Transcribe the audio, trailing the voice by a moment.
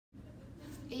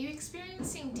Are you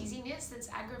experiencing dizziness that's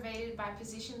aggravated by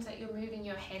positions that you're moving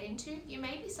your head into? You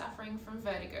may be suffering from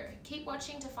vertigo. Keep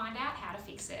watching to find out how to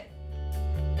fix it.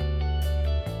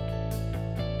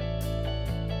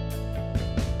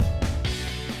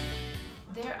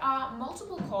 There are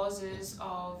multiple causes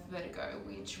of vertigo,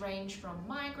 which range from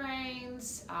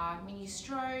migraines, mini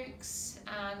strokes,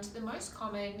 and the most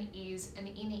common is an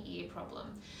inner ear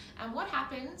problem. And what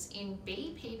happens in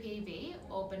BPPV,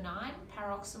 or Benign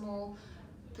Paroxysmal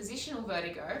Positional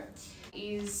Vertigo,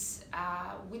 is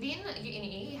within your inner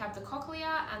ear you have the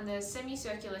cochlea and the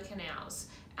semicircular canals.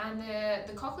 And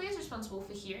the cochlea is responsible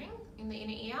for hearing in the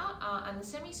inner ear, and the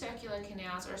semicircular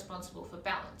canals are responsible for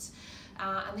balance.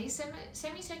 And these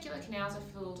semicircular canals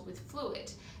are filled with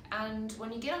fluid. And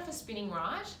when you get off a spinning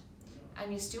ride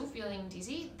and you're still feeling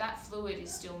dizzy, that fluid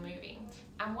is still moving.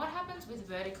 And what happens with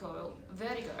vertigo,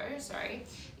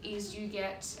 is you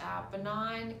get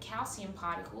benign calcium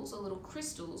particles, or little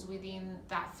crystals within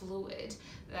that fluid,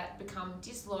 that become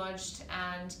dislodged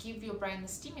and give your brain the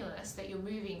stimulus that you're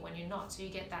moving when you're not. So you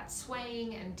get that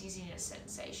swaying and dizziness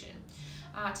sensation.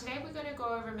 Today we're going to go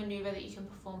over a maneuver that you can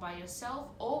perform by yourself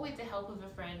or with the help of a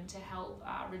friend to help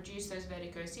reduce those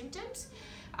vertigo symptoms.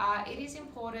 It is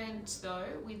important though,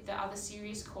 with the other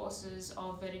serious causes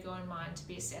of vertigo in mind, to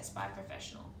be assessed by a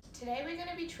professional. Today we're going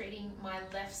to be treating my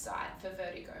left side for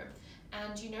vertigo.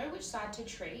 And you know which side to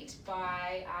treat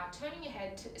by turning your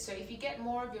head so if you get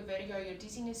more of your vertigo, your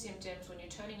dizziness symptoms when you're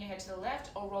turning your head to the left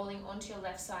or rolling onto your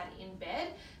left side in bed,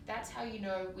 that's how you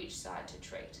know which side to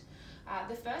treat.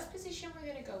 The first position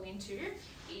we're going to go into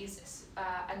is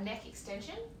a neck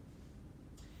extension,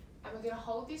 and we're going to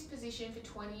hold this position for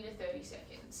 20 to 30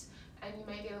 seconds. And you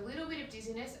may get a little bit of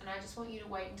dizziness, and I just want you to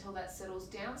wait until that settles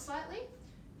down slightly,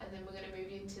 and then we're going to move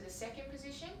into the second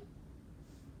position.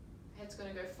 Head's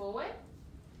going to go forward.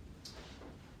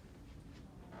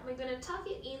 We're going to tuck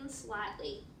it in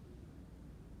slightly.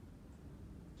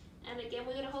 And again,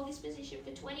 we're going to hold this position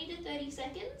for 20 to 30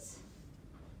 seconds.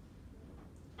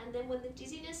 And then when the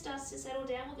dizziness starts to settle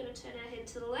down, we're going to turn our head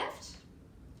to the left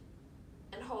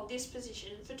and hold this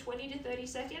position for 20 to 30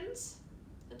 seconds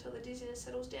until the dizziness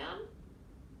settles down.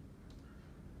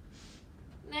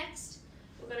 Next,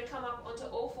 we're going to come up onto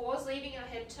all fours, leaving our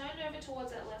head turned over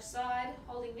towards that left side,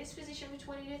 holding this position for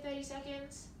 20 to 30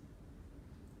 seconds.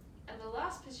 And the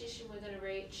last position we're going to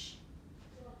reach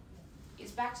is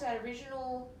back to that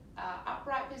original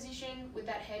upright position with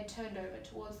that head turned over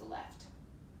towards the left.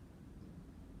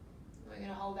 We're going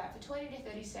to hold that for 20 to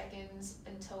 30 seconds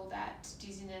until that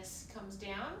dizziness comes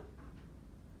down.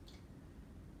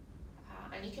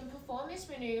 And you can perform this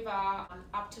maneuver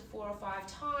up to 4 or 5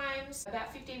 times,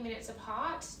 about 15 minutes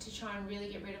apart, to try and really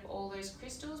get rid of all those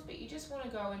crystals, but you just want to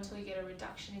go until you get a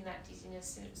reduction in that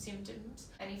dizziness symptoms.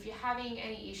 And if you're having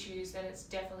any issues, then it's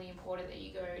definitely important that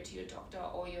you go to your doctor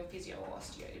or your physio or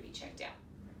osteo to be checked out.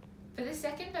 For the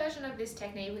second version of this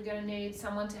technique, we're going to need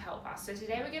someone to help us. So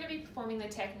today we're going to be performing the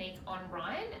technique on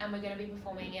Ryan, and we're going to be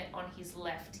performing it on his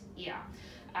left ear.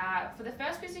 For the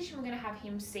first position, we're going to have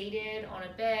him seated on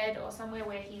a bed or somewhere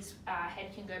where his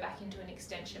head can go back into an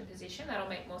extension position. That'll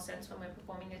make more sense when we're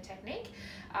performing the technique.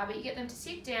 But you get them to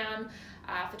sit down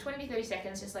for 20 to 30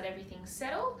 seconds, just let everything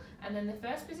settle. And then the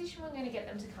first position we're going to get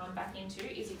them to come back into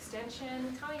is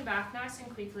extension, coming back nice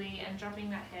and quickly and dropping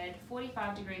that head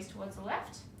 45 degrees towards the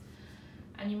left.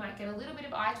 And you might get a little bit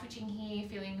of eye twitching here,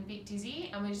 feeling a bit dizzy,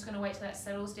 and we're just going to wait till that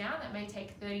settles down. That may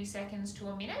take 30 seconds to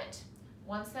a minute.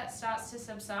 Once that starts to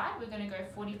subside, we're going to go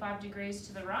 45 degrees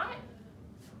to the right.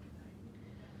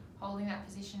 Holding that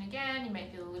position again, you may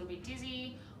feel a little bit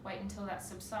dizzy. Wait until that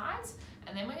subsides,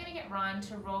 and then we're going to get Ryan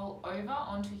to roll over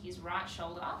onto his right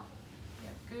shoulder.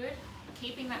 Yep, good.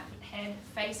 Keeping that head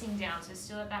facing down, so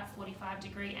still at that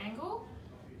 45-degree angle.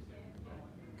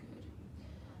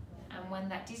 And when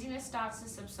that dizziness starts to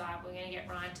subside, we're going to get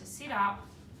Ryan to sit up.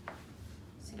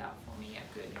 Sit up for me, yeah,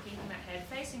 good. Keeping that head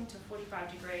facing to 45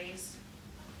 degrees.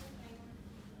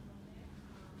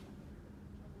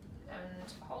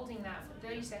 And holding that for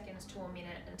 30 seconds to a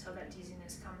minute until that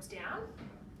dizziness comes down.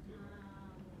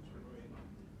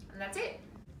 And that's it.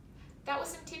 That was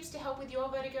some tips to help with your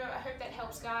vertigo. I hope that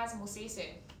helps, guys, and we'll see you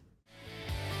soon.